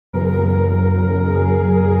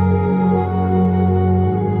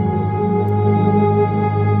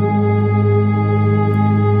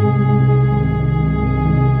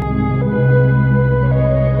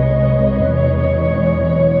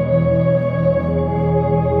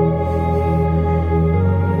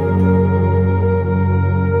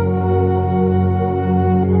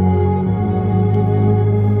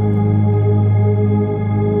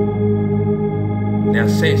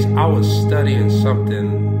was studying something.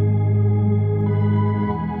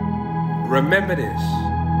 Remember this.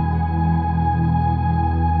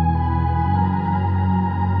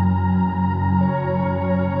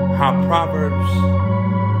 How Proverbs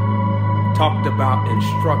talked about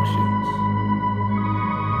instructions.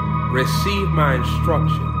 Receive my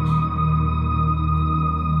instructions.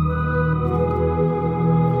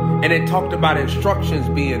 And it talked about instructions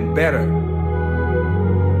being better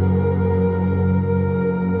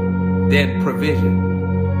than provision.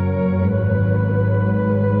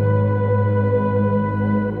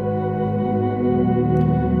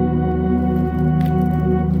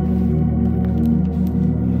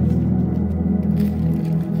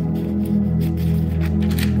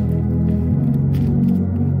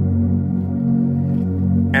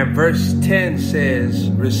 And verse 10 says,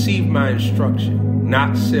 receive my instruction,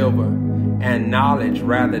 not silver, and knowledge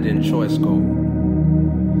rather than choice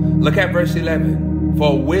gold. Look at verse 11.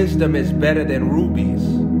 For wisdom is better than rubies,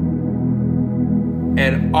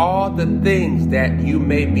 and all the things that you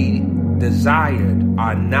may be desired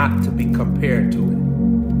are not to be compared to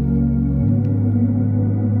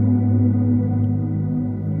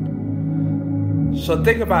it. So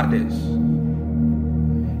think about this.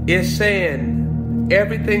 It's saying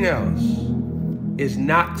everything else is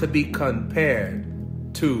not to be compared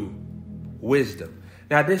to wisdom.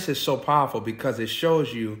 Now, this is so powerful because it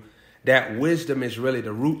shows you that wisdom is really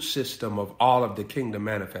the root system of all of the kingdom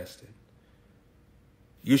manifested.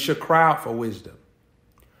 You should cry out for wisdom.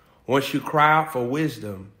 Once you cry out for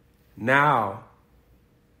wisdom, now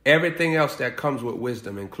everything else that comes with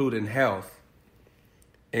wisdom, including health,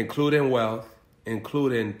 including wealth,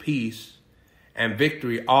 including peace, and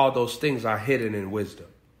victory, all those things are hidden in wisdom.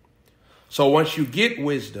 So once you get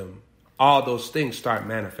wisdom, all those things start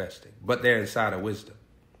manifesting, but they're inside of wisdom.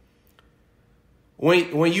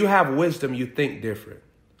 When you have wisdom, you think different.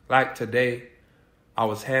 Like today, I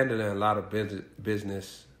was handling a lot of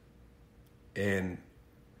business, and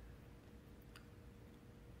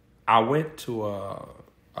I went to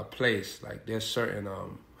a place, like there's certain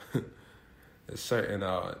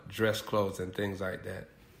dress clothes and things like that.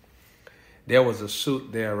 There was a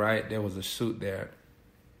suit there, right? There was a suit there.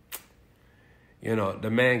 You know,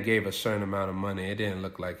 the man gave a certain amount of money. It didn't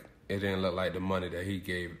look like the money that he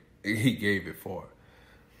gave it for.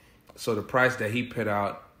 So the price that he put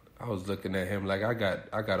out, I was looking at him like I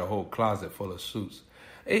got a whole closet full of suits.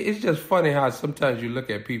 It's just funny how sometimes you look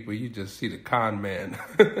at people, you just see the con man.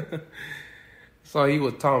 So he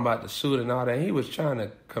was talking about the suit and all that. He was trying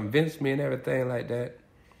to convince me and everything like that.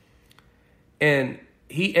 And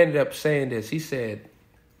he ended up saying this. He said,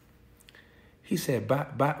 buy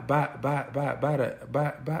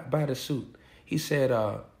the suit. He said,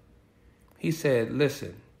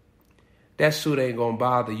 listen, that suit ain't gonna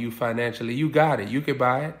bother you financially. You got it. You can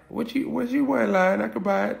buy it. What you wearing, lying? I could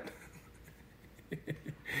buy it.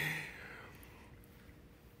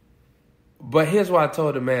 But here's what I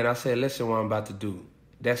told the man. I said, listen, what I'm about to do.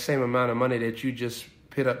 That same amount of money that you just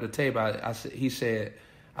put up the table. I said,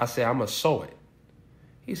 I'm gonna sow it.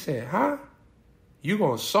 He said, huh? You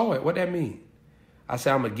gonna sow it? What that mean? I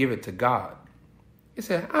said, I'm gonna give it to God. He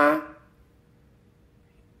said, huh?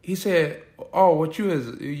 He said, oh, what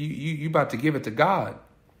you about to give it to God?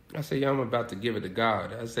 I said, yeah, I'm about to give it to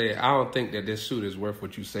God. I said, I don't think that this suit is worth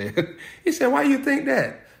what you said. He said, why you think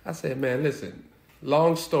that? I said, man, listen,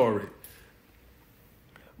 long story.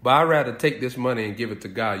 But I'd rather take this money and give it to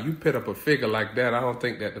God. You put up a figure like that. I don't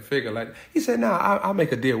think that the figure like that. He said, nah, I'll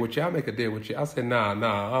make a deal with you. I'll make a deal with you. I said, nah,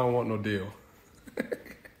 I don't want no deal.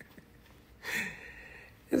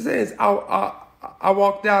 He says, I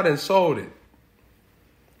walked out and sold it.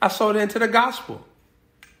 I sold it into the gospel.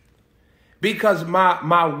 Because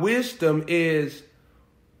my wisdom is,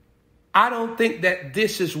 I don't think that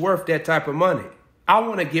this is worth that type of money. I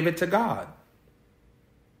want to give it to God.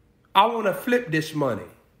 I want to flip this money.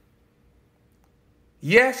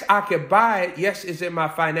 Yes, I could buy it. Yes, it's in my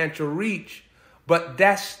financial reach, but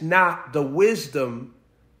that's not the wisdom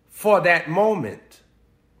for that moment.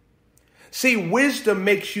 See, wisdom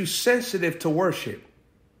makes you sensitive to worship.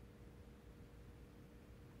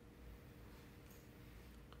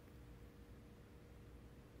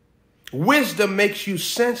 Wisdom makes you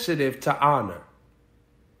sensitive to honor.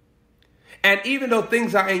 And even though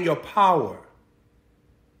things are in your power,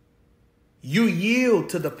 you yield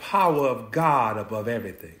to the power of God above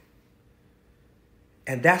everything.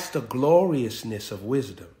 And that's the gloriousness of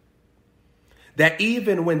wisdom. That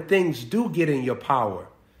even when things do get in your power,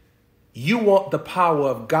 you want the power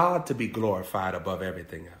of God to be glorified above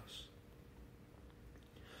everything else.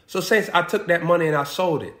 So saints, I took that money and I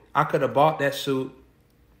sold it. I could have bought that suit.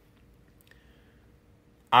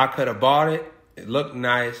 I could have bought it. It looked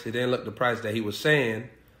nice. It didn't look the price that he was saying.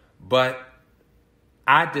 But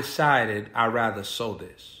I decided I'd rather sow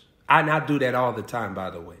this. I do that all the time, by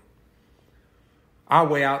the way. I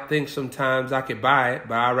weigh out things sometimes. I could buy it,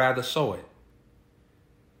 but I'd rather sow it.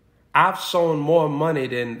 I've sown more money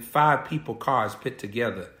than 5 people cars put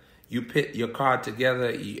together. You put your car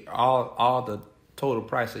together, all the total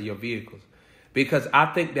price of your vehicles. Because I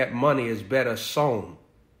think that money is better sown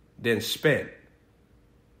than spent.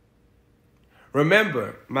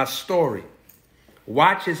 Remember my story.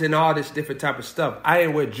 Watches and all this different type of stuff. I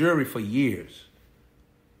didn't wear jewelry for years.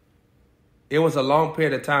 It was a long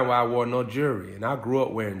period of time where I wore no jewelry. And I grew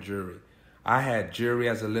up wearing jewelry. I had jewelry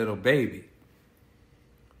as a little baby.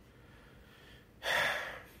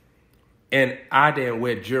 And I didn't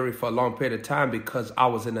wear jewelry for a long period of time because I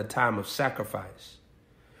was in a time of sacrifice.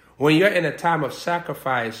 When you're in a time of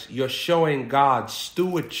sacrifice, you're showing God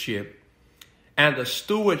stewardship, and the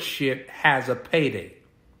stewardship has a payday.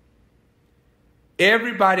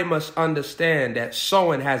 Everybody must understand that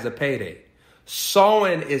sowing has a payday.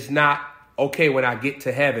 Sowing is not, okay, when I get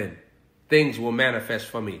to heaven, things will manifest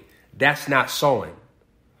for me. That's not sowing.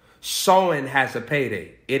 Sowing has a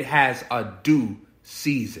payday. It has a due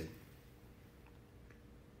season.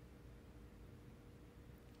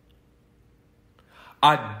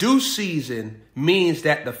 A due season means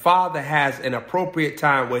that the Father has an appropriate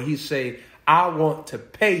time where he say, I want to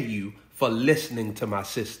pay you for listening to my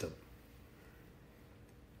system.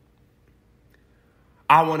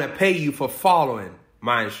 I want to pay you for following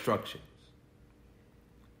my instructions.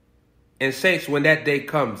 And saints, when that day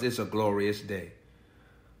comes, it's a glorious day.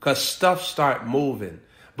 Because stuff start moving.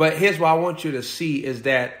 But here's what I want you to see is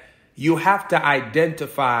that you have to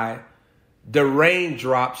identify the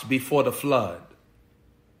raindrops before the flood.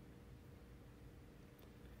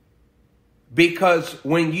 Because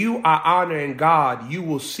when you are honoring God, you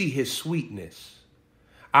will see his sweetness.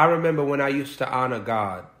 I remember when I used to honor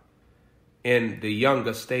God in the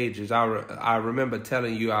younger stages. I remember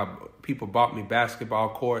telling you, people bought me basketball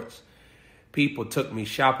courts. People took me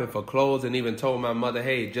shopping for clothes and even told my mother,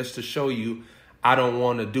 hey, just to show you, I don't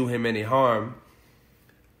want to do him any harm.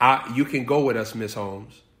 You can go with us, Miss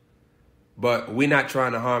Holmes. But we're not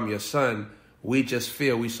trying to harm your son. We just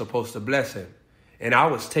feel we're supposed to bless him. And I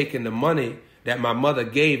was taking the money that my mother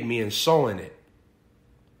gave me and sowing it.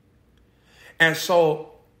 And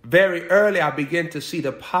so very early, I began to see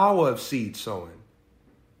the power of seed sowing.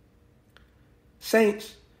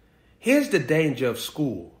 Saints, here's the danger of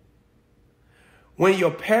school. When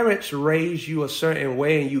your parents raise you a certain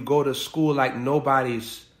way and you go to school like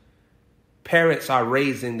nobody's parents are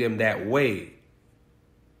raising them that way,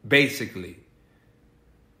 basically.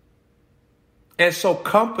 And so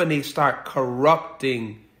companies start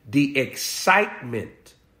corrupting the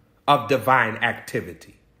excitement of divine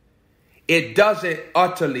activity. It doesn't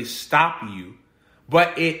utterly stop you,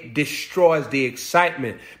 but it destroys the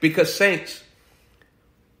excitement. Because saints,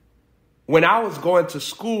 when I was going to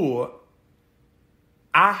school,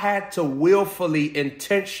 I had to willfully,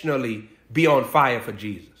 intentionally be on fire for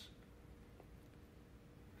Jesus.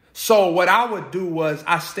 So what I would do was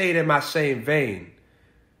I stayed in my same vein.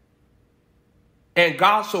 And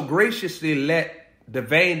God so graciously let the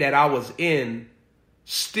vein that I was in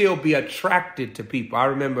still be attracted to people. I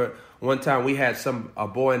remember one time we had a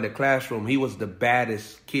boy in the classroom. He was the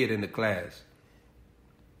baddest kid in the class.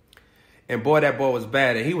 And boy, that boy was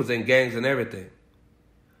bad. And he was in gangs and everything.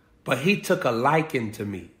 But he took a liking to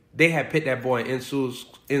me. They had put that boy in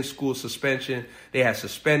school suspension. They had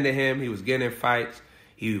suspended him. He was getting in fights.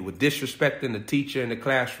 He was disrespecting the teacher in the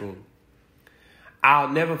classroom. I'll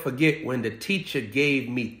never forget when the teacher gave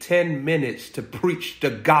me 10 minutes to preach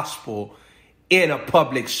the gospel in a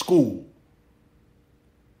public school.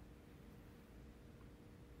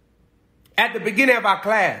 At the beginning of our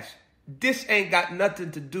class, this ain't got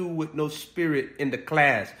nothing to do with no spirit in the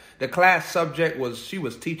class. The class subject was, she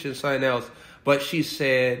was teaching something else, but she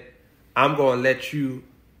said, I'm going to let you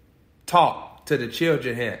talk to the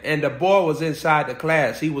children here. And the boy was inside the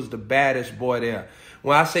class. He was the baddest boy there.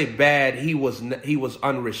 When I say bad, he was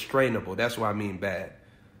unrestrainable. That's what I mean bad.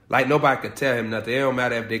 Like nobody could tell him nothing. It don't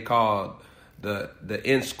matter if they called the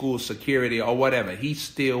in-school security or whatever. He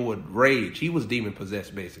still would rage. He was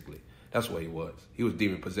demon-possessed, basically. That's what he was. He was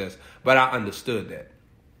demon-possessed. But I understood that.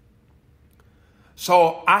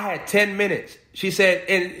 So I had 10 minutes. She said,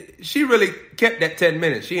 and she really kept that 10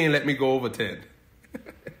 minutes. She ain't let me go over 10.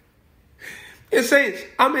 It says,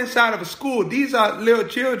 I'm inside of a school. These are little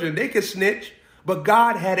children. They can snitch. But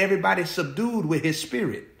God had everybody subdued with his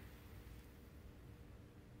spirit.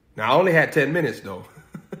 Now, I only had 10 minutes, though.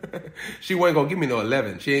 She wasn't going to give me no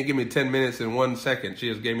 11. She ain't give me 10 minutes and 1 second. She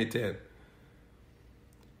just gave me 10.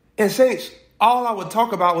 And saints, all I would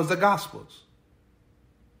talk about was the Gospels.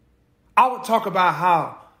 I would talk about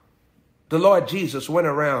how the Lord Jesus went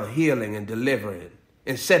around healing and delivering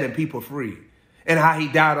and setting people free, and how he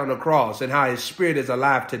died on the cross, and how his spirit is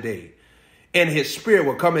alive today. And his spirit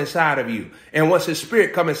will come inside of you. And once his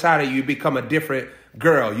spirit come inside of you, you become a different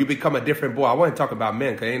girl. You become a different boy. I wasn't talking about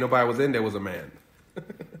men because ain't nobody was in there was a man.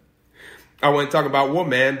 I wasn't talking about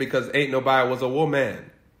woman because ain't nobody was a woman.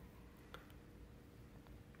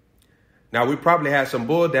 Now, we probably had some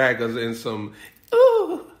bulldaggers and some,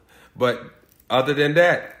 ooh. But other than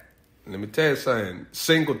that, let me tell you something.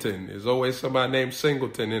 Singleton. There's always somebody named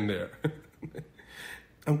Singleton in there.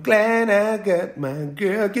 I'm glad I got my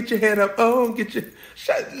girl. Get your head up. Oh,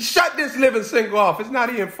 shut this living single off. It's not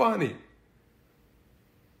even funny.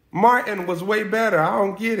 Martin was way better. I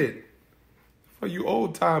don't get it. For you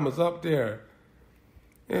old timers up there.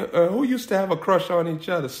 Who used to have a crush on each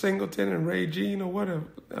other? Singleton and Ray Jean or whatever?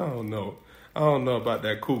 I don't know. I don't know about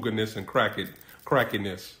that cougarness and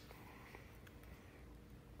crackiness.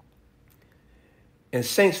 And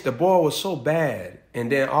saints, the boy was so bad.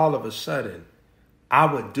 And then all of a sudden, I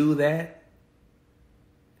would do that.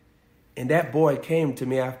 And that boy came to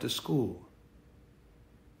me after school.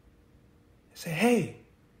 I said, hey,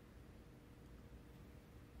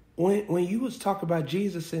 when you was talking about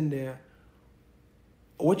Jesus in there,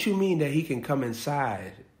 what you mean that he can come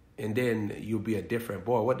inside and then you'll be a different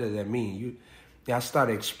boy? What does that mean? I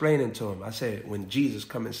started explaining to him. I said, when Jesus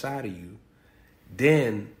come inside of you,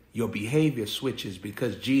 then your behavior switches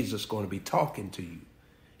because Jesus is going to be talking to you.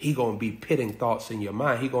 He going to be pitting thoughts in your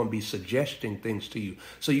mind. He going to be suggesting things to you.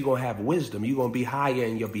 So you're going to have wisdom. You're going to be higher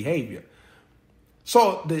in your behavior.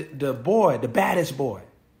 So the boy, the baddest boy,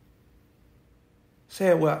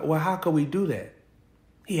 said, well, how could we do that?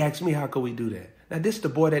 He asked me, how could we do that? Now, this is the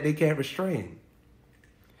boy that they can't restrain.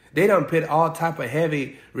 They done put all type of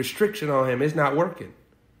heavy restriction on him. It's not working.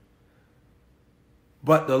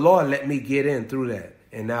 But the Lord let me get in through that.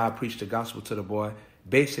 And now I preach the gospel to the boy.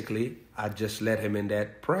 Basically, I just let him in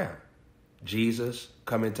that prayer. Jesus,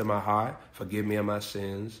 come into my heart. Forgive me of my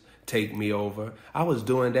sins. Take me over. I was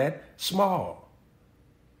doing that small.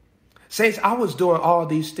 Saints, I was doing all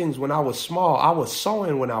these things when I was small. I was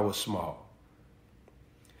sowing when I was small.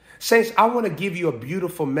 Saints, I want to give you a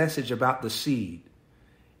beautiful message about the seed.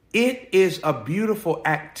 It is a beautiful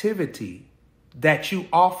activity that you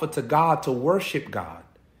offer to God to worship God.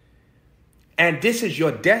 And this is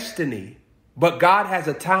your destiny. But God has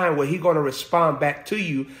a time where he's going to respond back to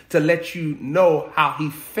you to let you know how he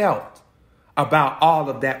felt about all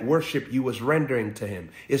of that worship you was rendering to him.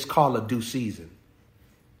 It's called a due season.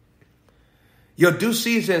 Your due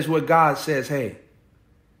season is where God says, hey,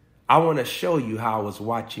 I want to show you how I was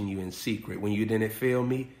watching you in secret. When you didn't feel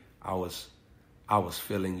me, I was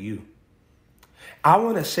feeling you. I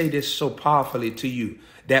want to say this so powerfully to you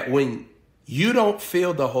that when you don't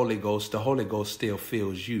feel the Holy Ghost still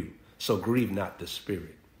feels you. So grieve not the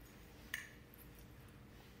Spirit.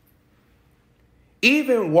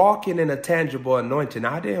 Even walking in a tangible anointing,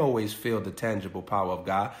 I didn't always feel the tangible power of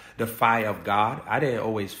God, the fire of God. I didn't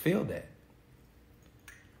always feel that.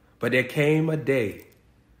 But there came a day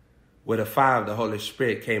where the fire of the Holy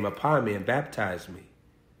Spirit came upon me and baptized me.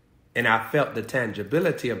 And I felt the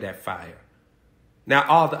tangibility of that fire. Now,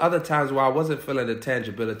 all the other times where I wasn't feeling the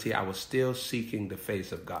tangibility, I was still seeking the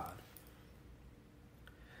face of God.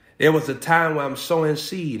 There was a time where I'm sowing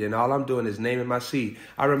seed and all I'm doing is naming my seed.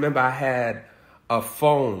 I remember I had a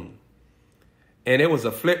phone and it was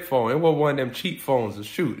a flip phone. It was one of them cheap phones to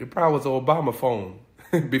shoot. It probably was an Obama phone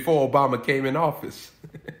before Obama came in office.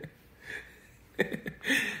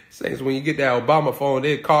 Saints, when you get that Obama phone,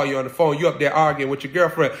 they'll call you on the phone. You up there arguing with your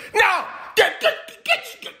girlfriend. No!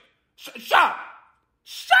 Stop!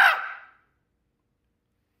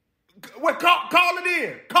 Well, call it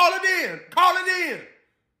in. Call it in.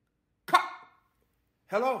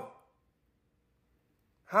 Hello?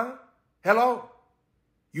 Huh? Hello?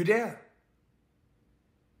 You there?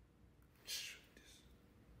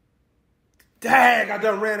 Dang, I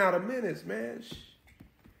done ran out of minutes, man.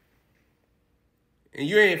 And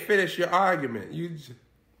you ain't finished your argument.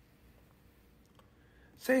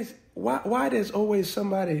 Saints, why there's always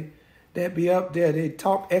somebody that be up there, they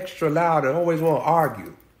talk extra loud and always want to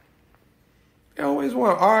argue. They always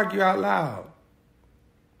want to argue out loud.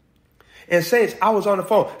 And saints, I was on the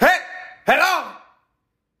phone. Hey, hello?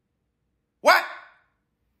 What?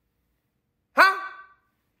 Huh?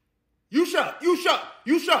 You shut.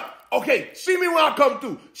 Okay, see me when I come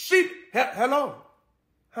through. Hello?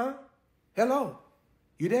 Huh? Hello?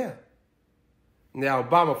 You there? Now,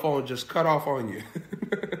 Obama phone just cut off on you.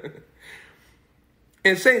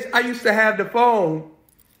 And saints, I used to have the phone,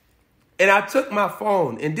 and I took my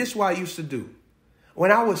phone, and this is what I used to do.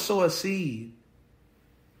 When I would sow a seed,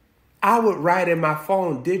 I would write in my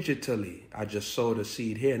phone digitally. I just sowed a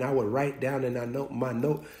seed here, and I would write down in my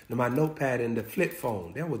notepad in the flip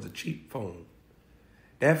phone. That was a cheap phone.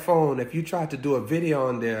 That phone, if you tried to do a video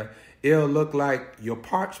on there, it'll look like your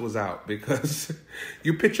parts was out because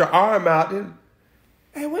you put your arm out and,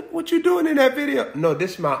 hey, what you doing in that video? No,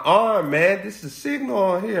 this is my arm, man. This is a signal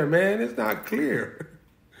on here, man. It's not clear.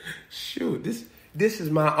 Shoot, this is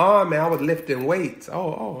my arm, man. I was lifting weights.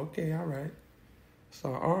 Oh, okay, all right. So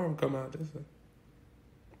our arm come out this way.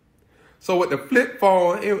 So with the flip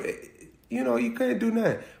phone, you couldn't do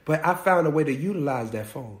nothing. But I found a way to utilize that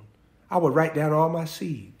phone. I would write down all my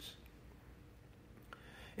seeds.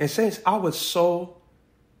 And saints, I would sow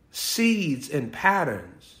seeds in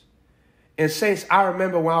patterns. And saints, I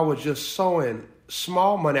remember when I was just sowing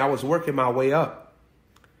small money, I was working my way up.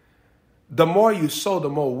 The more you sow, the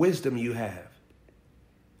more wisdom you have.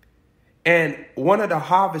 And one of the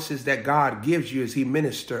harvests that God gives you is he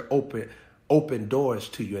ministers open doors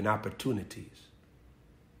to you and opportunities.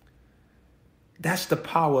 That's the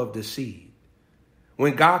power of the seed.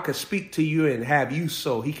 When God can speak to you and have you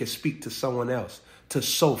sow, he can speak to someone else to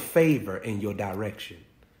sow favor in your direction.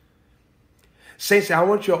 Saints, I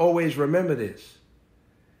want you to always remember this,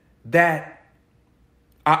 that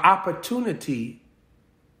our opportunity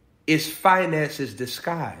is finances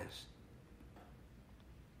disguised.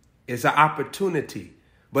 It's an opportunity,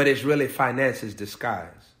 but it's really finances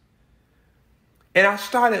disguised. And I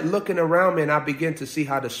started looking around me and I began to see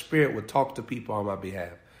how the Spirit would talk to people on my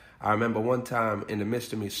behalf. I remember one time in the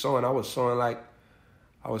midst of me sowing, I was sowing like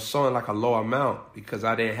a low amount because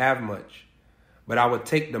I didn't have much. But I would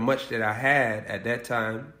take the much that I had at that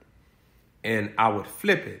time and I would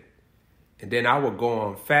flip it. And then I would go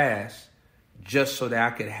on fast just so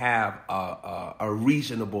that I could have a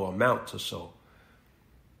reasonable amount to sow.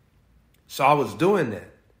 So I was doing that.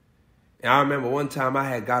 And I remember one time I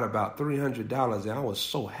had got about $300 and I was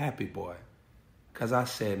so happy, boy. Because I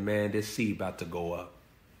said, man, this seed about to go up.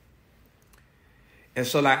 And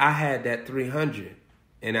so like I had that 300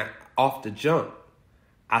 and off the jump,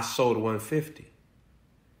 I sold 150.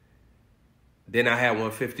 Then I had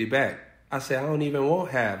 150 back. I said, I don't even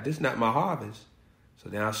want half. This is not my harvest. So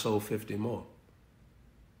then I sold 50 more.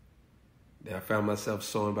 Then I found myself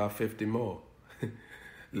sowing about 50 more.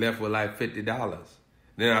 Left with like $50.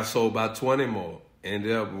 Then I sold about 20 more.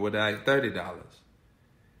 Ended up with like $30.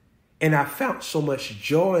 And I found so much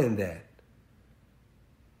joy in that.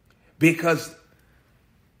 Because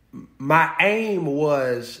my aim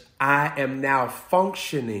was, I am now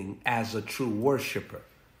functioning as a true worshiper.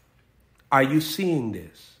 Are you seeing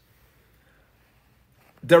this?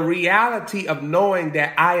 The reality of knowing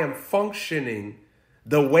that I am functioning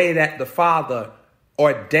the way that the Father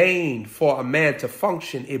ordained for a man to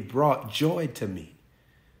function, it brought joy to me.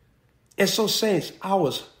 And so, saints, I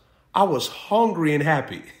was hungry and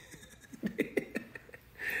happy.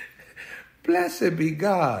 Blessed be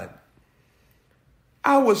God.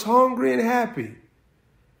 I was hungry and happy.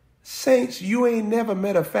 Saints, you ain't never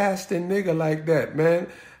met a fasting nigga like that, man.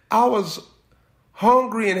 I was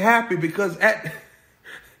hungry and happy because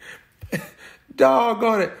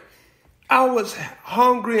doggone it, I was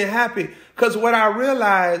hungry and happy because what I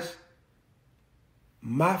realized,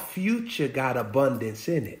 my future got abundance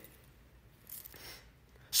in it.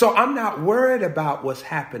 So I'm not worried about what's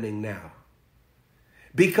happening now,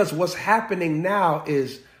 because what's happening now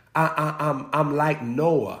is I'm like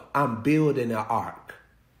Noah. I'm building an ark.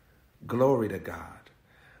 Glory to God.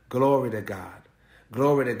 Glory to God.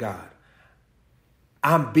 Glory to God.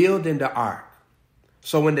 I'm building the ark.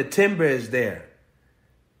 So when the timber is there,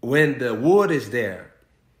 when the wood is there,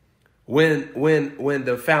 when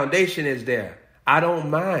the foundation is there, I don't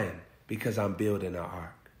mind because I'm building an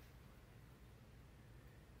ark.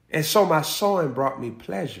 And so my sowing brought me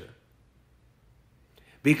pleasure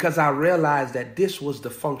because I realized that this was the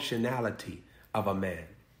functionality of a man.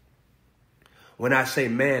 When I say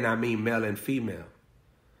man, I mean male and female.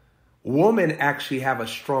 Women actually have a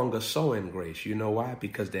stronger sowing grace. You know why?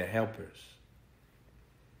 Because they're helpers.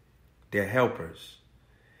 They're helpers.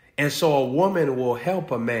 And so a woman will help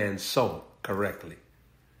a man sow correctly.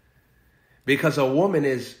 Because a woman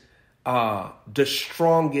is the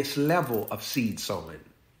strongest level of seed sowing.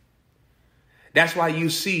 That's why you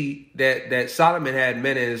see that Solomon had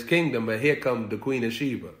men in his kingdom, but here comes the Queen of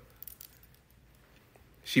Sheba.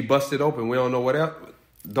 She busted open. We don't know what else.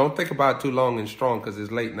 Don't think about it too long and strong because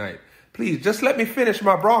it's late night. Please, just let me finish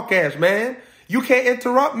my broadcast, man. You can't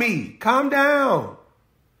interrupt me. Calm down.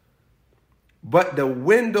 But the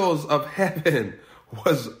windows of heaven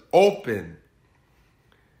was open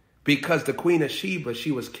because the Queen of Sheba, she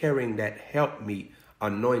was carrying that help me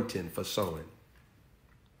anointing for sowing.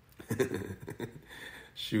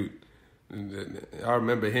 Shoot. I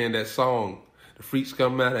remember hearing that song, The Freaks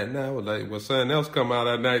Come Out at Night. I was like, well, something else come out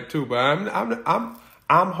at night too. But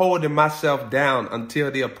I'm holding myself down until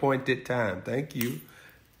the appointed time. Thank you.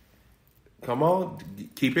 Come on,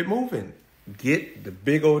 keep it moving. Get the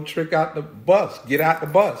big old trick out the bus. Get out the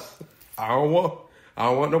bus. I don't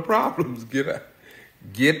want no problems. Get her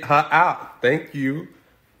out. Thank you.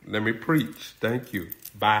 Let me preach. Thank you.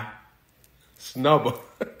 Bye. Snubber.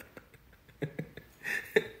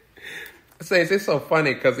 Saints, it's so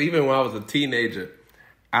funny because even when I was a teenager,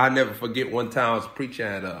 I'll never forget one time I was preaching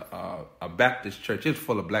at a Baptist church. It was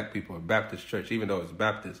full of black people, a Baptist church. Even though it was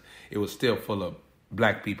Baptist, it was still full of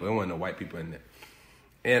black people. There wasn't no white people in there.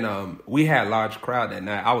 And we had a large crowd that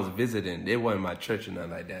night. I was visiting. It wasn't my church or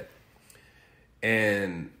nothing like that.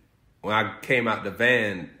 And when I came out the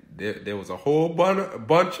van, there was a whole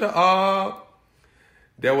bunch of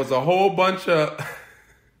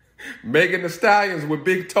Megan Thee Stallions with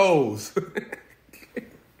big toes.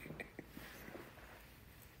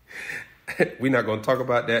 We're not going to talk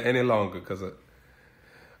about that any longer because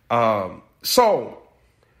so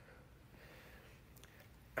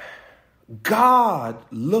God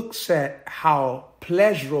looks at how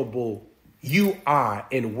pleasurable you are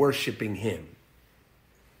in worshiping him.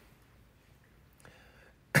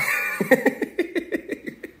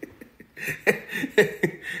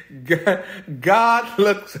 God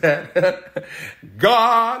looks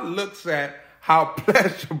at how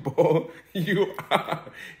pleasurable you are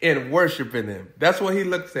in worshiping him. That's what he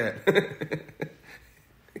looks at.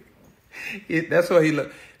 That's what he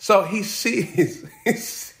looks. So he sees.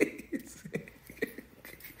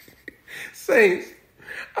 Saints,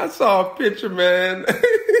 I saw a picture, man.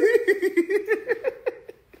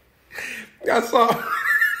 I saw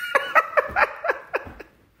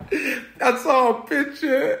a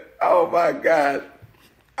picture. Oh my God.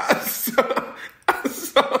 I saw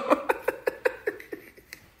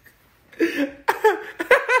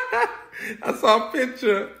a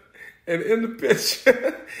picture, and in the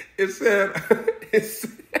picture it said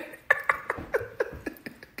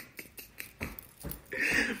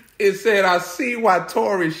I see why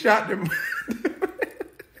Tory shot them.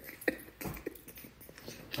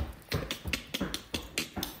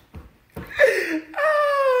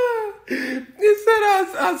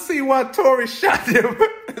 I see why Tory shot them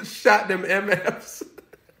MFs.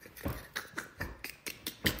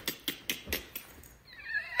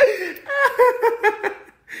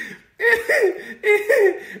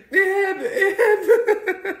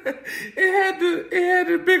 It had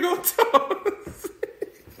the big old toes.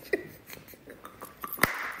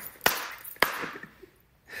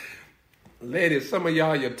 Ladies, some of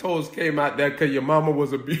y'all, your toes came out there because your mama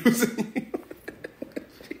was abusing you.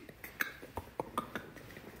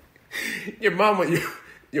 Your mama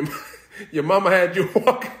had you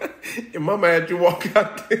walk. Your mama had you walk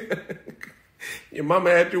out there. Your mama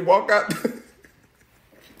had you walk out there.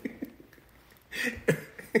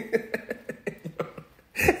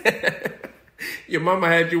 Your mama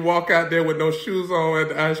had you walk out there with no shoes on at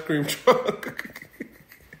the ice cream truck.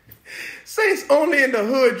 Saints, only in the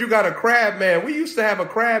hood you got a crab man. We used to have a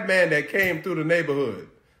crab man that came through the neighborhood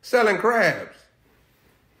selling crabs.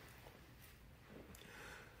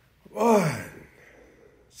 Boy,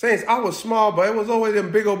 Saints, I was small, but it was always them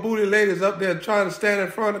big old booty ladies up there trying to stand in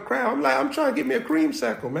front of the crowd. I'm like, I'm trying to get me a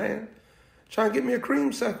creamsicle, man. Trying to get me a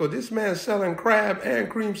creamsicle. This man's selling crab and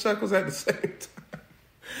creamsicles at the same time.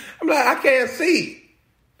 I'm like, I can't see.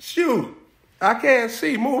 Shoot, I can't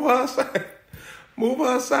see. Move her aside. Move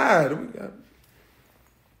her aside.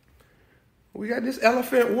 We got this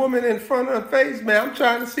elephant woman in front of her face, man. I'm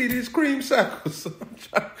trying to see these creamsicles.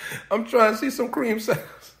 I'm trying to see some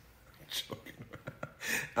creamsicles.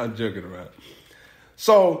 I'm joking around.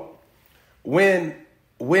 So when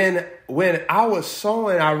I was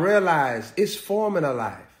sowing, I realized it's forming a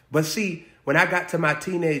life. But see, when I got to my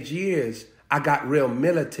teenage years, I got real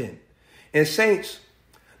militant. And saints,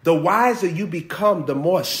 the wiser you become, the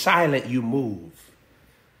more silent you move.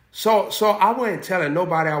 So I wasn't telling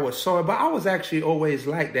nobody I was sowing, but I was actually always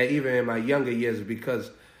like that, even in my younger years,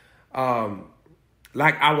 because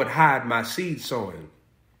like I would hide my seed sowing.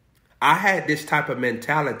 I had this type of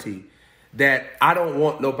mentality that I don't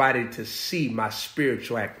want nobody to see my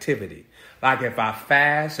spiritual activity. Like if I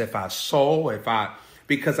fast, if I sow,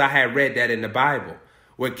 because I had read that in the Bible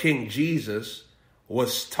where King Jesus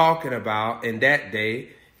was talking about in that day,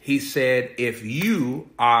 he said, if you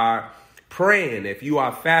are praying, if you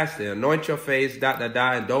are fasting, anoint your face,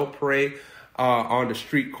 and don't pray on the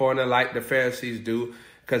street corner like the Pharisees do,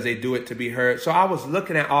 because they do it to be heard. So I was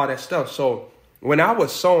looking at all that stuff. So when I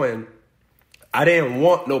was sowing, I didn't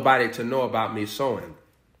want nobody to know about me sowing.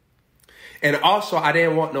 And also, I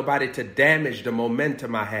didn't want nobody to damage the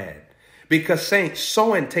momentum I had. Because, saints,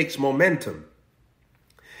 sowing takes momentum.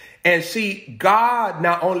 And see, God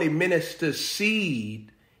not only ministers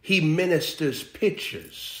seed, he ministers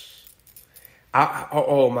pictures.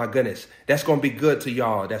 Oh, my goodness. That's going to be good to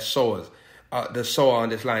y'all, that sowers. The sower on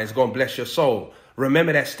this line is going to bless your soul.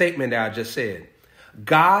 Remember that statement that I just said.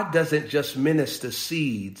 God doesn't just minister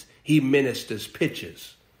seeds, he ministers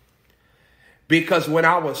pictures. Because when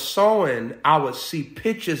I was sowing, I would see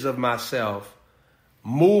pictures of myself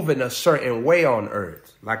moving a certain way on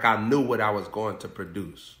earth, like I knew what I was going to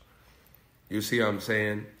produce. You see what I'm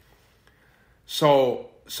saying?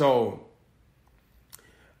 So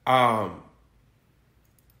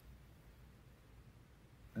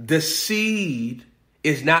the seed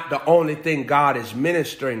is not the only thing God is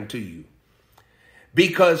ministering to you.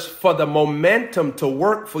 Because for the momentum to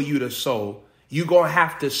work for you to sow, you're going to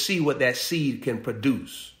have to see what that seed can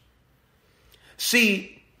produce.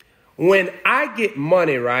 See, when I get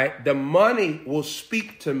money, right, the money will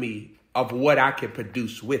speak to me of what I can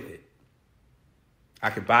produce with it. I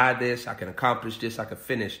can buy this, I can accomplish this, I can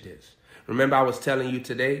finish this. Remember I was telling you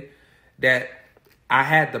today that I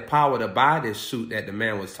had the power to buy this suit that the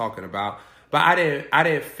man was talking about, but I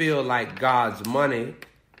didn't feel like God's money.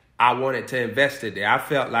 I wanted to invest it there. I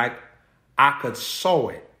felt like I could sow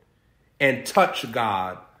it and touch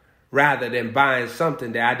God rather than buying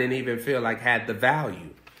something that I didn't even feel like had the value.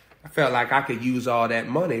 I felt like I could use all that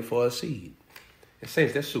money for a seed. And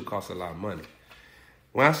since that suit costs a lot of money.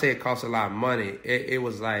 When I say it costs a lot of money, it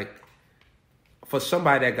was like for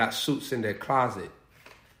somebody that got suits in their closet,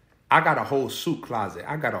 I got a whole suit closet.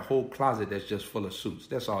 I got a whole closet that's just full of suits.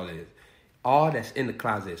 That's all it is. All that's in the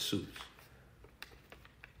closet is suits.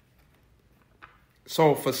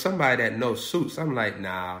 So for somebody that knows suits, I'm like,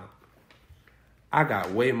 nah, I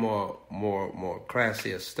got way more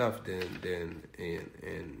classier stuff than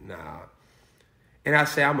nah. And I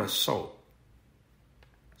say, I'm a sow.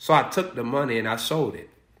 So I took the money and I sold it.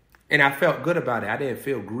 And I felt good about it. I didn't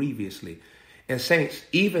feel grievously. And saints,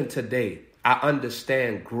 even today, I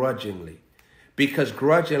understand grudgingly. Because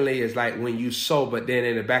grudgingly is like when you sow, but then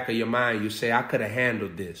in the back of your mind, you say, I could have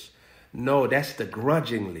handled this. No, that's the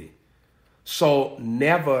grudgingly. So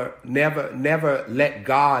never let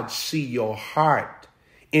God see your heart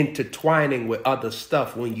intertwining with other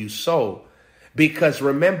stuff when you sow. Because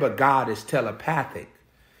remember, God is telepathic.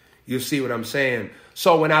 You see what I'm saying?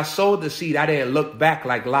 So when I sowed the seed, I didn't look back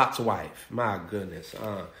like Lot's wife. My goodness.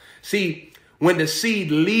 See, when the seed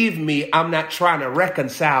leave me, I'm not trying to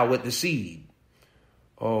reconcile with the seed.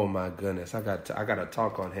 Oh, my goodness. I got to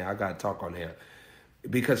talk on here.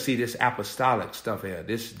 Because see, this apostolic stuff here,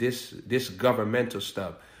 this governmental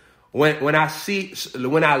stuff. When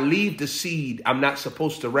I leave the seed, I'm not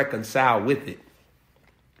supposed to reconcile with it.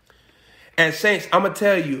 And saints, I'm gonna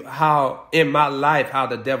tell you how in my life how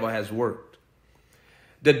the devil has worked.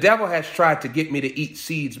 The devil has tried to get me to eat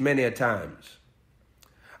seeds many a times.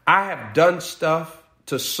 I have done stuff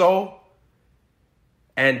to sow,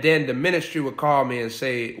 and then the ministry would call me and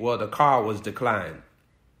say, well, the card was declined.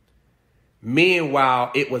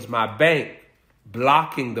 Meanwhile, it was my bank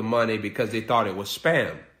blocking the money because they thought it was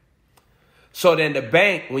spam. So then the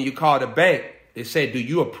bank, when you call the bank, they say, do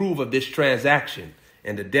you approve of this transaction?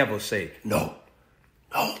 And the devil say, no.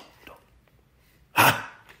 Huh?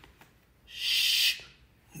 Shh.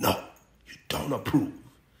 No, you don't approve.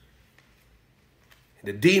 And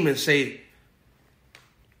the demons say,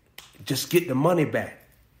 just get the money back.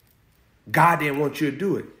 God didn't want you to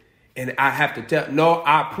do it. And I have to tell, no,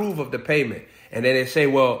 I approve of the payment. And then they say,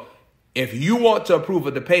 well, if you want to approve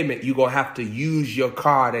of the payment, you're going to have to use your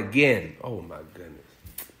card again. Oh, my goodness.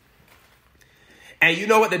 And you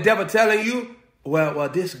know what the devil telling you? Well,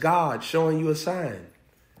 this God showing you a sign.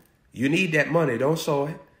 You need that money. Don't sow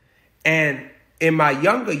it. And in my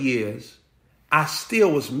younger years, I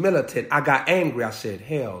still was militant. I got angry. I said,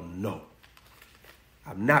 hell no.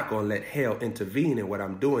 I'm not going to let hell intervene in what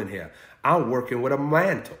I'm doing here. I'm working with a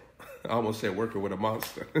mantle. I almost said working with a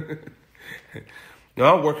monster.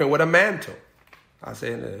 No, I'm working with a mantle. I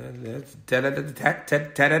said,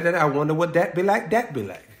 I wonder what that be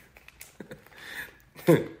like.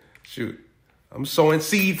 Shoot. I'm sowing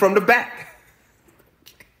seed from the back.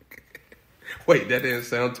 Wait, that didn't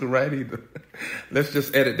sound too right either. Let's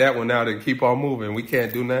just edit that one out and keep on moving. We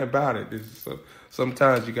can't do nothing about it.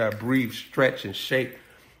 Sometimes you got to breathe, stretch, and shake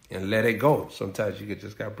and let it go. Sometimes you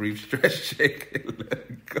just got brief stretch, shake, and let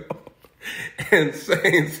it go. And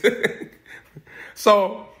saints.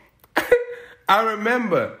 So I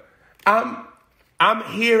remember I'm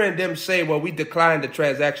hearing them say, well, we declined the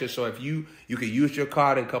transaction. So if you could use your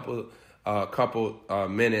card in a couple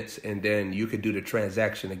minutes, and then you could do the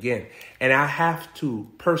transaction again. And I have to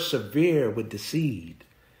persevere with the seed,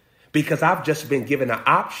 because I've just been given an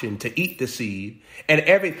option to eat the seed, and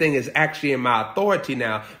everything is actually in my authority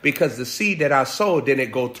now, because the seed that I sowed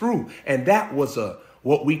didn't go through. And that was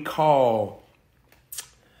what we call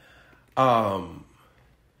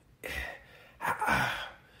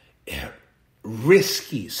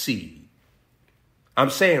risky seed. I'm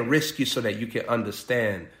saying risky so that you can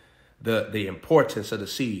understand the importance of the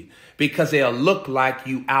seed, because it'll look like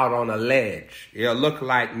you out on a ledge. It'll look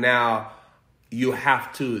like now you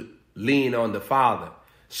have to lean on the Father.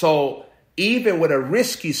 So even with a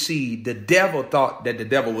risky seed, the devil thought that the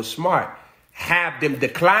devil was smart. Have them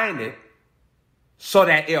decline it so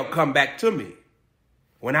that it'll come back to me.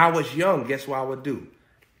 When I was young, guess what I would do?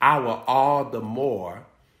 I would all the more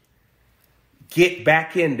get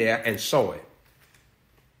back in there and sow it.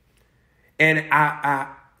 And I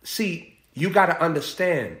see, you got to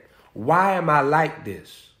understand, why am I like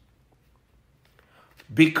this?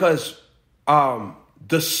 Because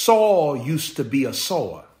the soil used to be a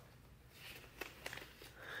sower.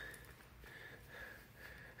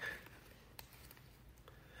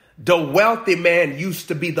 The wealthy man used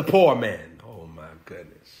to be the poor man. Oh my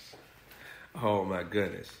goodness. Oh my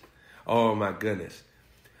goodness. Oh my goodness.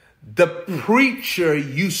 The preacher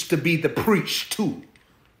used to be the preached to.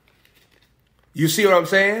 You see what I'm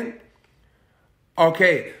saying?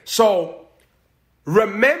 Okay, so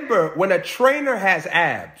remember, when a trainer has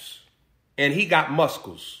abs and he got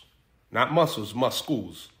muscles, not muscles,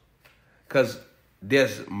 muscles, because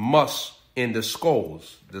there's mus in the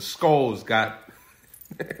skulls. The skulls got,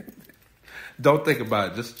 don't think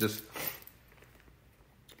about it.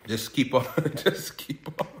 Just keep on, just keep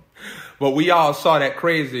on. But we all saw that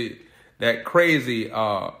crazy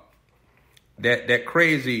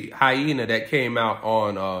hyena that came out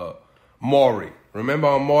on Maury. Remember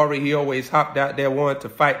on Maury, he always hopped out there wanting to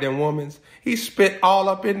fight them women. He spit all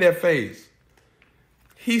up in their face.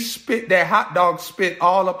 He spit, that hot dog spit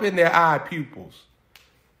all up in their eye pupils.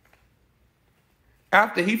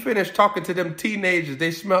 After he finished talking to them teenagers,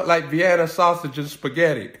 they smelled like Vienna sausage and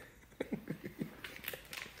spaghetti.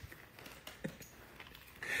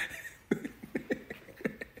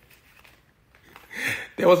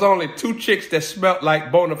 There was only 2 chicks that smelled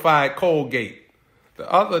like bona fide Colgate.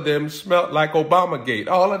 The other of them smelled like Obamagate,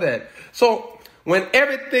 all of that. So when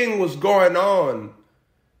everything was going on,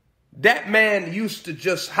 that man used to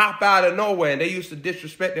just hop out of nowhere, and they used to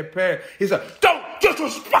disrespect their parents. He said, don't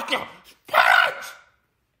disrespect your parents!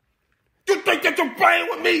 You think that you're playing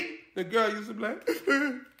with me? The girl used to be like,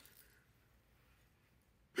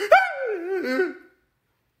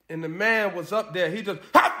 and the man was up there. He just,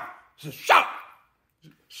 shout!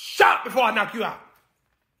 Shout before I knock you out.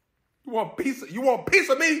 You want a piece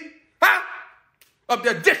of me? Huh? Up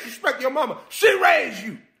there disrespect your mama. She raised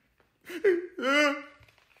you.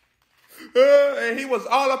 And he was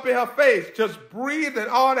all up in her face, just breathing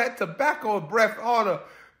all that tobacco breath on her.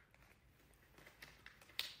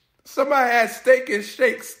 Somebody had steak and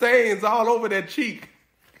shake stains all over their cheek.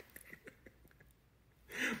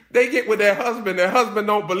 They get with their husband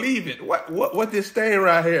don't believe it. What this stain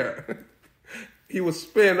right here? He was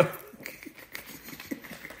spinning.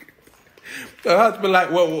 The husband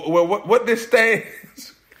like, well, what this stain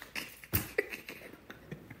is?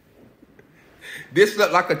 This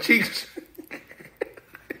look like a cheek.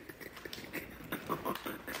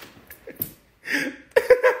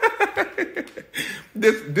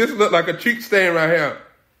 This look like a cheek stain right here.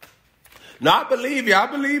 Now I believe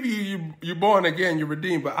you. You're born again. You're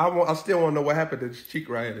redeemed. But I still want to know what happened to this cheek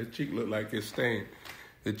right here. The cheek look like it's stained.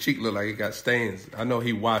 The cheek look like it got stains. I know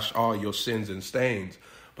he washed all your sins and stains,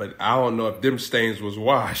 but I don't know if them stains was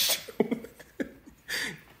washed.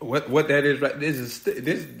 What that is right? This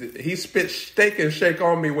he spit steak and shake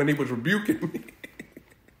on me when he was rebuking me.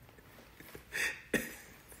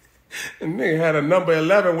 And nigga had a number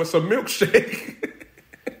 11 with some milkshake.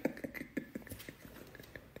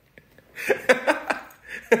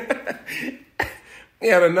 He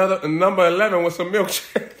had a number 11 with some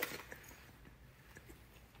milkshake.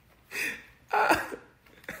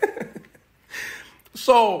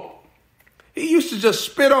 So he used to just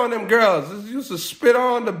spit on them girls. He used to spit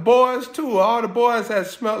on the boys too. All the boys had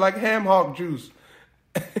smelled like ham hock juice.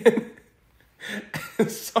 And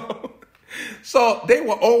so they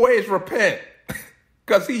will always repent,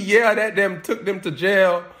 because he yelled at them, took them to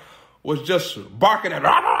jail was just barking at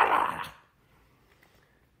her.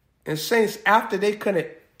 And saints, after they couldn't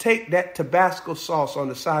take that Tabasco sauce on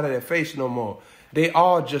the side of their face no more, they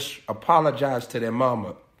all just apologized to their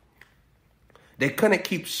mama. They couldn't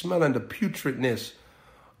keep smelling the putridness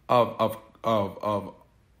of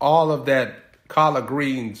all of that collard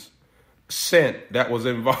greens scent that was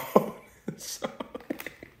involved. So,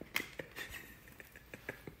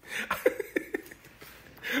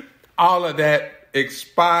 all of that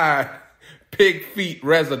expired pig feet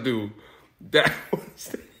residue that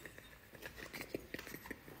was...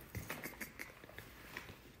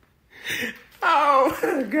 Oh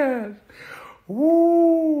my gosh.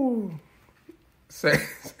 Woo.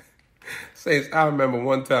 Saints, I remember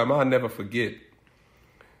one time, I'll never forget.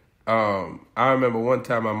 I remember one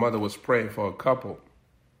time my mother was praying for a couple.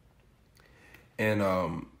 And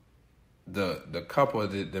the couple,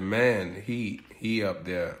 the man, he up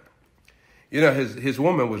there, you know, his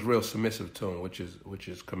woman was real submissive to him, which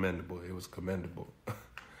is commendable. It was commendable.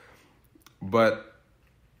 But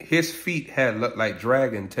his feet had looked like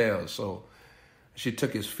dragon tails, so she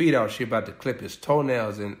took his feet out. She about to clip his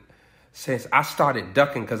toenails, and since I started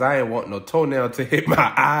ducking because I didn't want no toenail to hit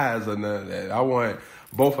my eyes or none of that. I wanted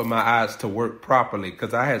both of my eyes to work properly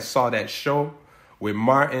because I had saw that show with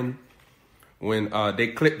Martin when they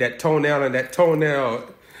clipped that toenail, and that toenail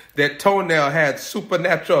had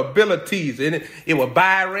supernatural abilities, and it was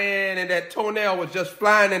Byron, and that toenail was just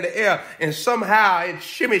flying in the air, and somehow it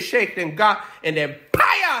shimmy shaked and then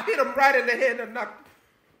fire hit him right in the head and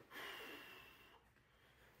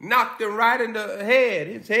knocked him right in the head.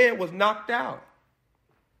 His head was knocked out.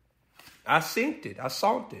 I synced it. I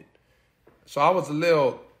saw it. So I was a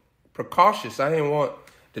little precautious. I didn't want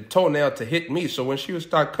the toenail to hit me. So when she would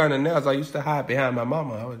start cutting nails, I used to hide behind my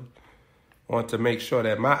mama. I would want to make sure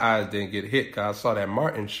that my eyes didn't get hit because I saw that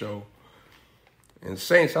Martin show. And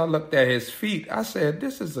saints, I looked at his feet. I said,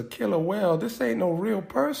 this is a killer whale. This ain't no real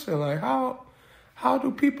person. Like, how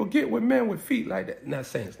do people get with men with feet like that? Now,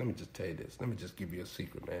 saints, let me just tell you this. Let me just give you a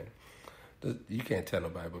secret, man. You can't tell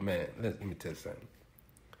nobody, but man, let me tell you something.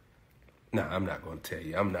 No, I'm not going to tell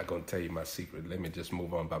you. I'm not going to tell you my secret. Let me just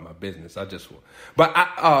move on about my business. But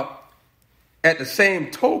at the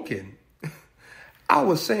same token, I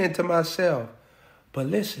was saying to myself, but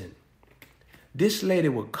listen, this lady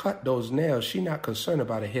will cut those nails. She's not concerned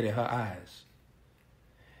about it hitting her eyes.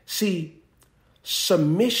 See,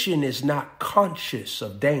 submission is not conscious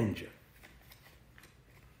of danger.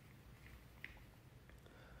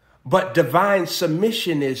 But divine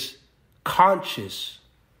submission is conscious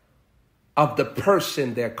of the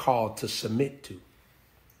person they're called to submit to.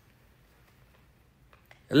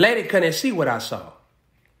 The lady couldn't see what I saw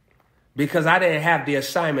because I didn't have the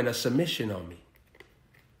assignment of submission on me.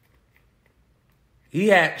 She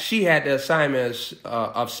had the assignment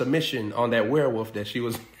of submission on that werewolf that she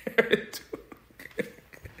was married to.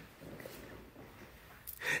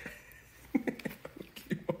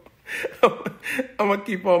 I'm going to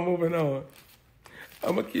keep on moving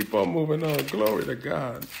on. Glory to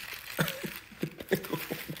God. It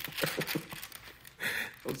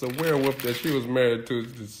was a werewolf that she was married to.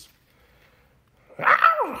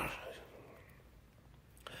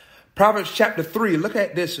 Proverbs chapter 3. Look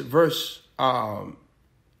at this verse. Let's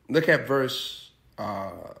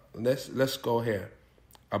go here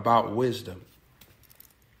about wisdom.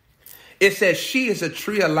 It says, she is a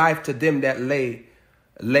tree of life to them that lay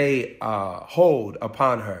hold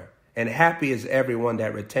upon her, and happy is everyone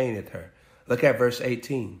that retaineth her. Look at verse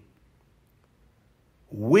 18.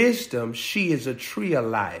 Wisdom, she is a tree of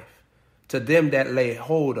life to them that lay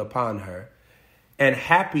hold upon her, and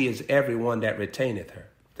happy is everyone that retaineth her.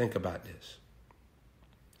 Think about this.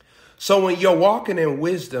 So when you're walking in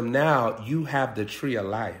wisdom, now you have the tree of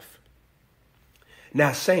life.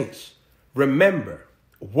 Now, saints, remember,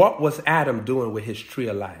 what was Adam doing with his tree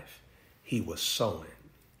of life? He was sowing.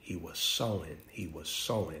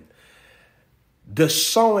 The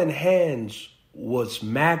sowing hands was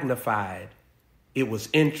magnified. It was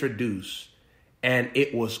introduced, and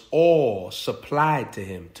it was all supplied to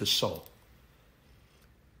him to sow.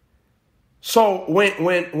 So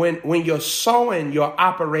when you're sowing, you're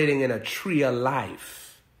operating in a tree of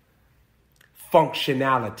life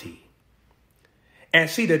functionality. And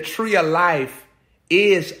see, the tree of life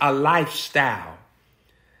is a lifestyle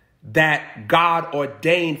that God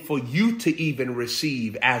ordained for you to even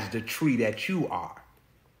receive as the tree that you are.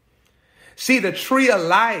 See, the tree of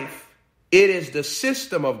life, it is the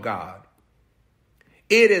system of God.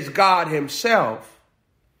 It is God himself.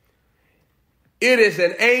 It is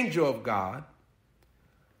an angel of God,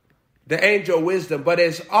 the angel of wisdom, but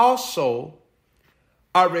it's also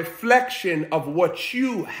a reflection of what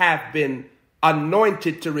you have been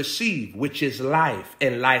anointed to receive, which is life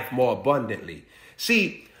and life more abundantly.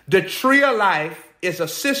 See, the tree of life is a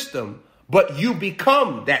system, but you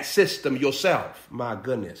become that system yourself. My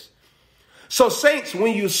goodness. So saints,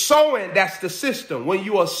 when you sowing, that's the system. When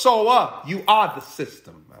you are sower, you are the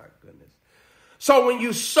system. My goodness. So when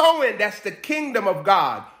you sowing, that's the kingdom of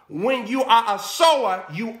God. When you are a sower,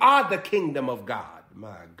 you are the kingdom of God.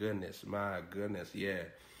 My goodness. Yeah.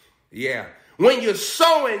 Yeah. When you're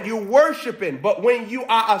sowing, you're worshiping. But when you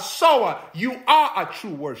are a sower, you are a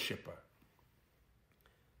true worshiper.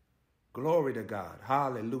 Glory to God.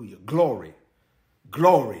 Hallelujah. Glory.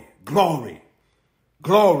 Glory. Glory.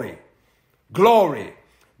 Glory. Glory.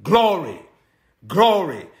 Glory.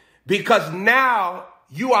 Glory. Because now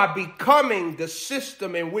you are becoming the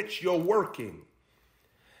system in which you're working.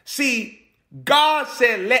 See, God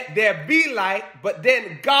said, let there be light, but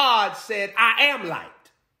then God said, I am light.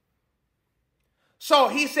 So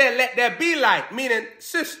he said, let there be light, meaning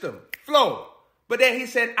system, flow. But then he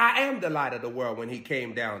said, I am the light of the world when he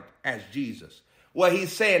came down as Jesus. Well,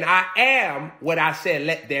 he's saying, I am what I said,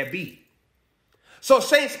 let there be. So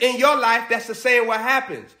saints, in your life, that's the same what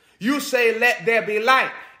happens. You say, let there be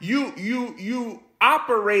light. You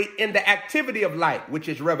operate in the activity of light, which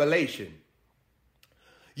is revelation.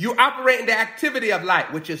 You operate in the activity of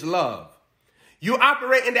light, which is love. You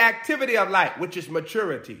operate in the activity of light, which is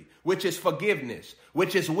maturity, which is forgiveness,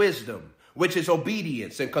 which is wisdom, which is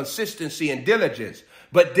obedience and consistency and diligence.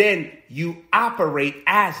 But then you operate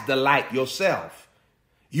as the light yourself.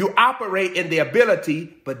 You operate in the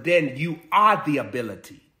ability, but then you are the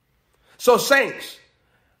ability. So saints,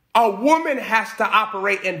 a woman has to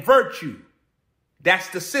operate in virtue. That's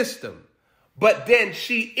the system. But then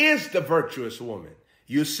she is the virtuous woman.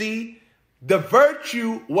 You see, the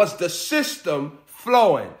virtue was the system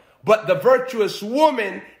flowing, but the virtuous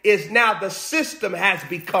woman is now the system has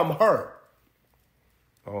become her.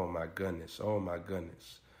 Oh my goodness. Oh my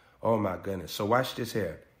goodness. Oh my goodness. So watch this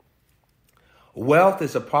here. Wealth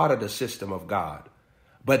is a part of the system of God,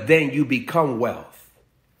 but then you become wealth.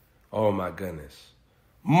 Oh my goodness.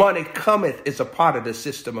 Money cometh is a part of the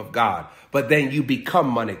system of God, but then you become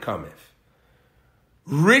money cometh.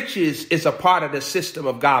 Riches is a part of the system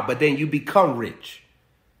of God, but then you become rich.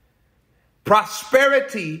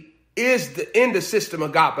 Prosperity is in the system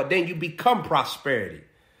of God, but then you become prosperity.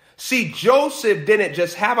 See, Joseph didn't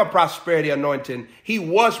just have a prosperity anointing. He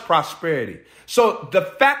was prosperity. So the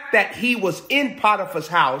fact that he was in Potiphar's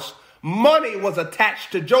house, money was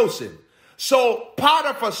attached to Joseph. So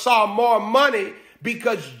Potiphar saw more money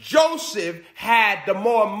because Joseph had the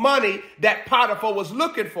more money that Potiphar was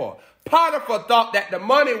looking for. Potiphar thought that the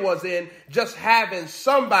money was in just having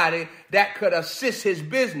somebody that could assist his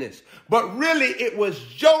business. But really, it was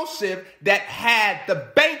Joseph that had the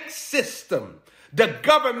bank system, the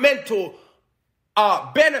governmental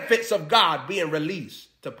benefits of God being released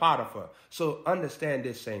to Potiphar. So understand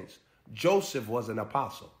this, saints. Joseph was an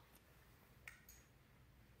apostle.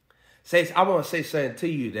 Saints, I want to say something to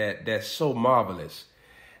you that's so marvelous.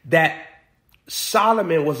 That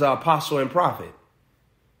Solomon was an apostle and prophet.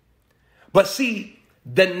 But see,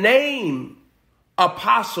 the name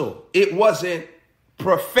apostle, it wasn't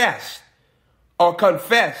professed or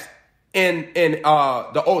confessed in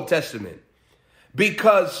the Old Testament.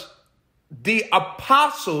 Because the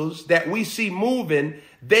apostles that we see moving,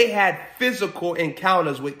 they had physical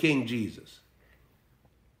encounters with King Jesus.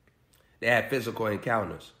 They had physical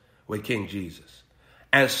encounters with King Jesus.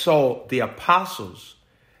 And so the apostles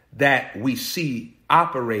that we see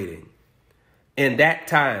operating in that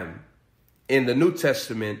time, in the New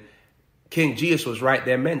Testament, King Jesus was right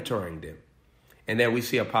there mentoring them. And then we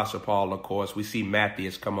see Apostle Paul, of course. We see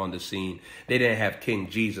Matthias come on the scene. They didn't have King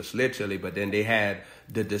Jesus literally, but then they had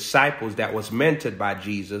the disciples that was mentored by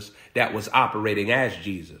Jesus that was operating as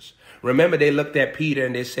Jesus. Remember, they looked at Peter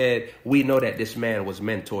and they said, we know that this man was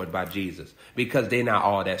mentored by Jesus because they're not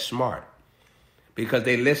all that smart. Because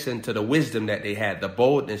they listened to the wisdom that they had, the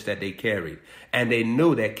boldness that they carried. And they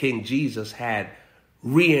knew that King Jesus had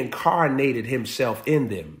reincarnated himself in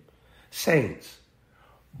them. Saints,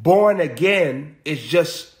 born again is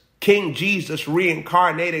just King Jesus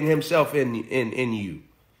reincarnating himself in you.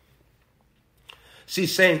 See,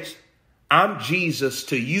 saints, I'm Jesus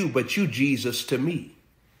to you, but you Jesus to me.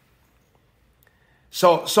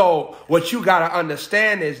 So what you got to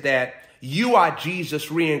understand is that you are Jesus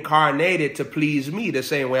reincarnated to please me the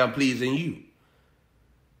same way I'm pleasing you.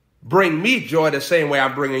 Bring me joy the same way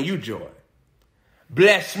I'm bringing you joy.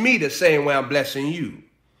 Bless me the same way I'm blessing you.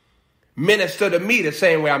 Minister to me the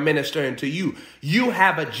same way I'm ministering to you. You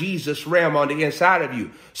have a Jesus realm on the inside of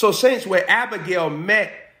you. So saints, where Abigail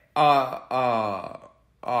met,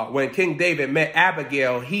 when King David met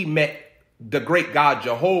Abigail, he met the great God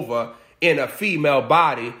Jehovah in a female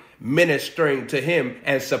body, ministering to him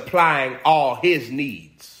and supplying all his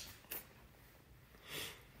needs.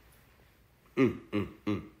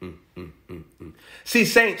 See,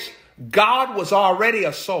 saints, God was already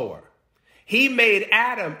a sower. He made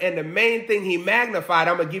Adam, and the main thing he magnified,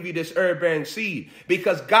 I'm going to give you this herb-bearing seed,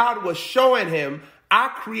 because God was showing him, I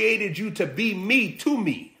created you to be me to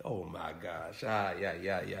me. Oh, my gosh.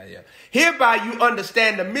 Yeah. Hereby you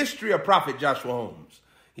understand the mystery of Prophet Joshua Holmes.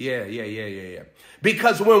 Yeah.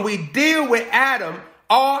 Because when we deal with Adam,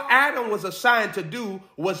 all Adam was assigned to do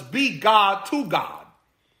was be God to God.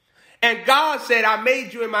 And God said, I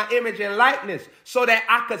made you in my image and likeness so that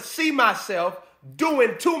I could see myself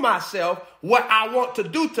doing to myself what I want to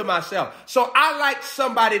do to myself. So I like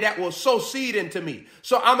somebody that will sow seed into me.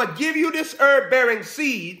 So I'm going to give you this herb bearing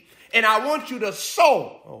seed and I want you to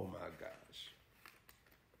sow. Oh my gosh.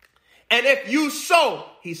 And if you sow,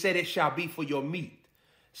 he said, it shall be for your meat.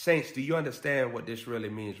 Saints, do you understand what this really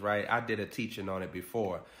means, right? I did a teaching on it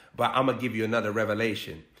before, but I'm going to give you another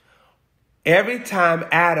revelation. Every time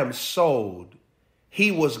Adam sowed, he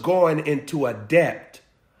was going into a depth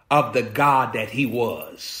of the God that he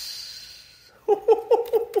was.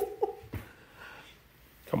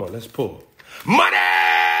 Come on, let's pull. Money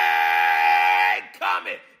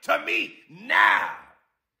coming to me now.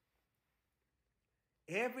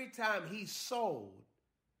 Every time he sowed,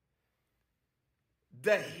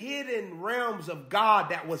 the hidden realms of God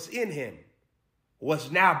that was in him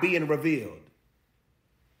was now being revealed.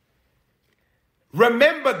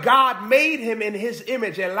 Remember, God made him in his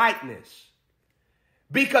image and likeness.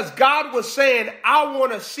 Because God was saying, I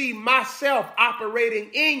want to see myself operating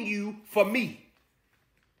in you for me.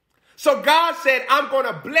 So God said, I'm going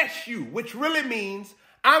to bless you, which really means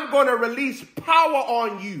I'm going to release power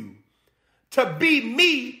on you to be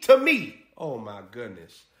me to me. Oh, my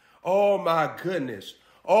goodness. Oh, my goodness.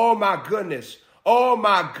 Oh, my goodness. Oh,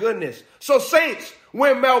 my goodness. So, saints,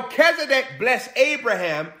 when Melchizedek blessed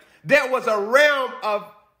Abraham, there was a realm of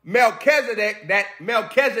Melchizedek that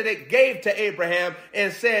Melchizedek gave to Abraham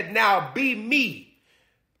and said, now be me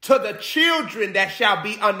to the children that shall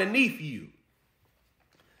be underneath you.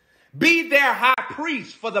 Be their high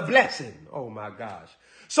priest for the blessing. Oh my gosh.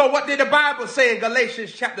 So what did the Bible say in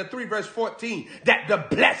Galatians chapter 3 verse 14? That the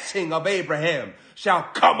blessing of Abraham shall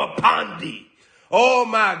come upon thee. Oh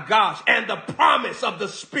my gosh. And the promise of the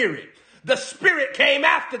Spirit. The Spirit came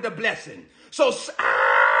after the blessing. So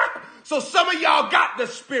some of y'all got the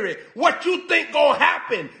Spirit. What you think gonna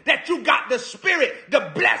happen that you got the Spirit,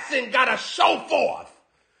 the blessing gotta show forth.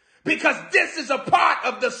 Because this is a part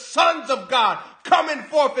of the sons of God coming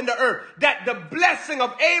forth in the earth. That the blessing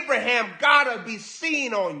of Abraham gotta be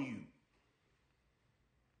seen on you.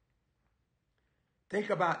 Think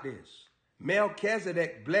about this.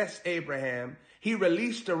 Melchizedek blessed Abraham. He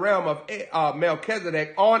released the realm of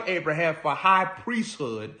Melchizedek on Abraham for high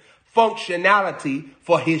priesthood functionality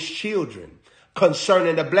for his children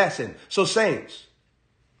concerning the blessing. So saints,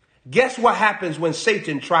 guess what happens when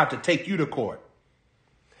Satan tried to take you to court?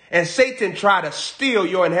 And Satan tried to steal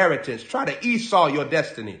your inheritance, try to Esau your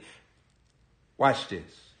destiny. Watch this.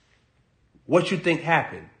 What you think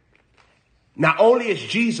happened? Not only is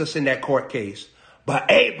Jesus in that court case, but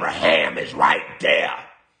Abraham is right there.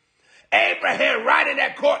 Abraham right in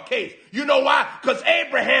that court case. You know why? Because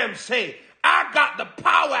Abraham said, I got the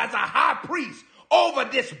power as a high priest over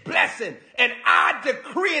this blessing. And I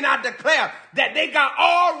decree and I declare that they got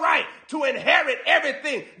all right to inherit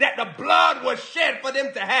everything that the blood was shed for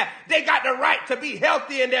them to have. They got the right to be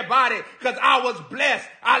healthy in their body because I was blessed.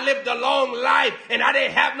 I lived a long life and I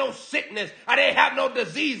didn't have no sickness. I didn't have no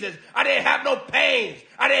diseases. I didn't have no pains.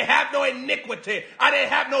 I didn't have no iniquity. I didn't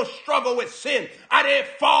have no struggle with sin. I didn't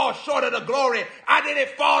fall short of the glory. I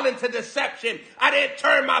didn't fall into deception. I didn't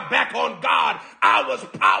turn my back on God. I was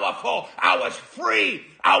powerful. I was free.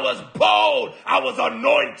 I was bold. I was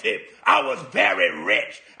anointed. I was very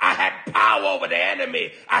rich. I had power over the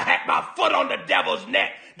enemy. I had my foot on the devil's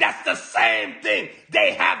neck. That's the same thing.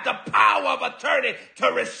 They have the power of attorney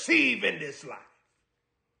to receive in this life.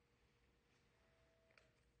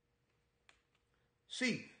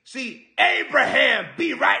 See, Abraham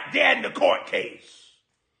be right there in the court case.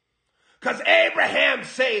 Because Abraham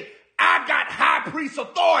say, I got high priest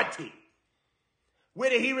authority. Where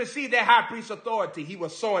did he receive that high priest authority? He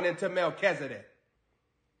was sowing into Melchizedek.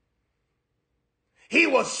 He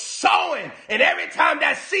was sowing, and every time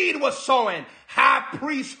that seed was sowing, high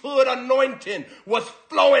priesthood anointing was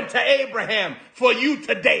flowing to Abraham for you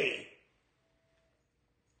today.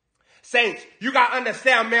 Saints, you got to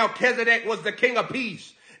understand Melchizedek was the king of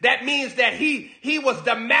peace. That means that he was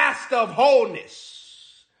the master of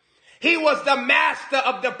wholeness. He was the master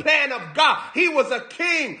of the plan of God. He was a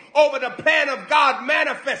king over the plan of God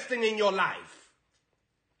manifesting in your life.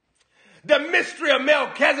 The mystery of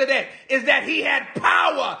Melchizedek is that he had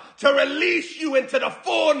power to release you into the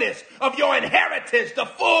fullness of your inheritance, the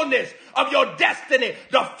fullness of your destiny,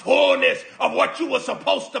 the fullness of what you were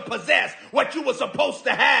supposed to possess, what you were supposed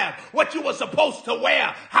to have, what you were supposed to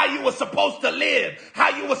wear, how you were supposed to live,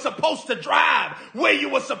 how you were supposed to drive, where you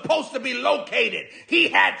were supposed to be located. He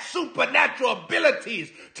had supernatural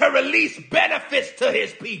abilities to release benefits to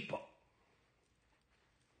his people.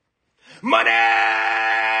 Money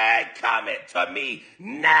coming to me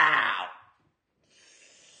now.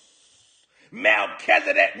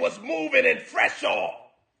 Melchizedek was moving in fresh oil.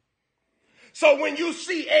 So when you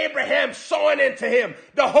see Abraham sowing into him,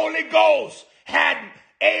 the Holy Ghost had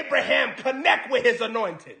Abraham connect with his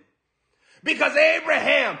anointing. Because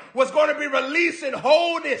Abraham was going to be releasing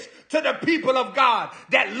wholeness to the people of God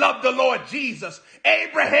that love the Lord Jesus.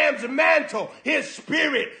 Abraham's mantle, his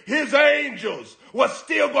spirit, his angels was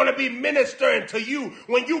still going to be ministering to you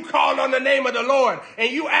when you call on the name of the Lord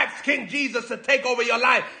and you ask King Jesus to take over your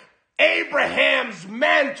life. Abraham's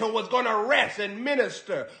mantle was going to rest and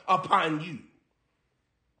minister upon you.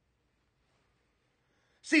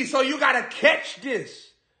 See, so you got to catch this.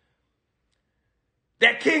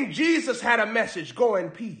 That King Jesus had a message, go in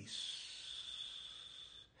peace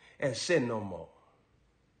and sin no more.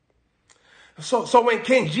 So when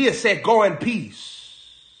King Jesus said, go in peace,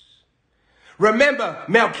 remember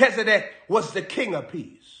Melchizedek was the king of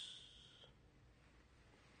peace.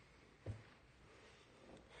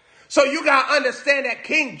 So you got to understand that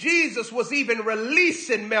King Jesus was even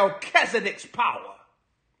releasing Melchizedek's power.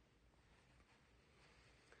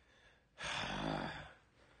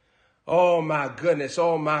 Oh my goodness,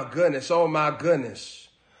 oh my goodness, oh my goodness,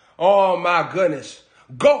 oh my goodness.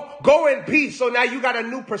 Go in peace. So now you got a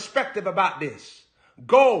new perspective about this.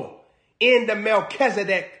 Go in the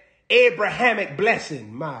Melchizedek Abrahamic blessing.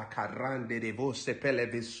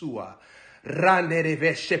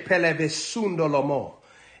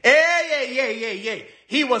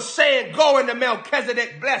 He was saying go in the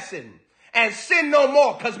Melchizedek blessing and sin no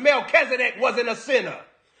more, because Melchizedek wasn't a sinner.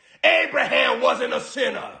 Abraham wasn't a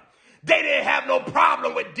sinner. They didn't have no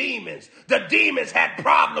problem with demons. The demons had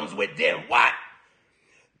problems with them. What?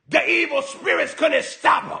 The evil spirits couldn't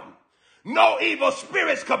stop them. No evil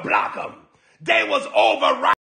spirits could block them. They was overriding.